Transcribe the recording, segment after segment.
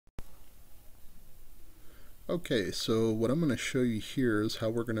Okay, so what I'm going to show you here is how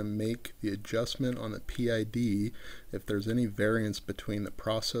we're going to make the adjustment on the PID if there's any variance between the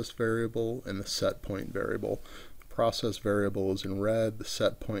process variable and the set point variable. The process variable is in red, the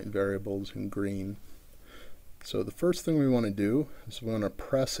set point variable is in green. So the first thing we want to do is we want to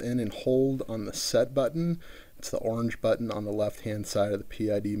press in and hold on the set button. It's the orange button on the left hand side of the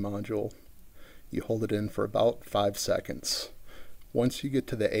PID module. You hold it in for about 5 seconds. Once you get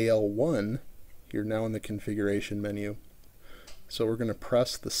to the AL1, you're now in the configuration menu. So we're going to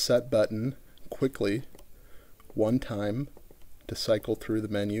press the set button quickly one time to cycle through the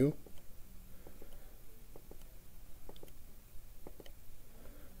menu.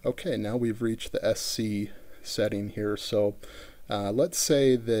 Okay, now we've reached the SC setting here. So let's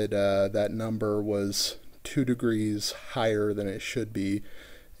say that that number was 2 degrees higher than it should be,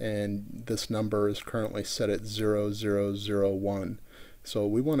 and this number is currently set at 0001. So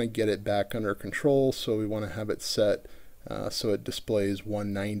we want to get it back under control, so we want to have it set so it displays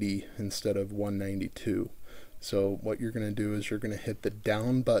 190 instead of 192. So what you're going to do is you're going to hit the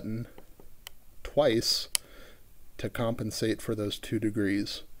down button twice to compensate for those 2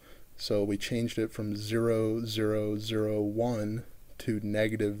 degrees. So we changed it from 0001 to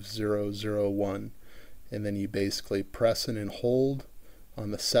 -001, and then you basically press in and hold on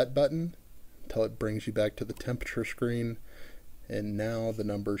the set button until it brings you back to the temperature screen, and now the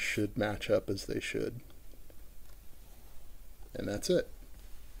numbers should match up as they should. And that's it.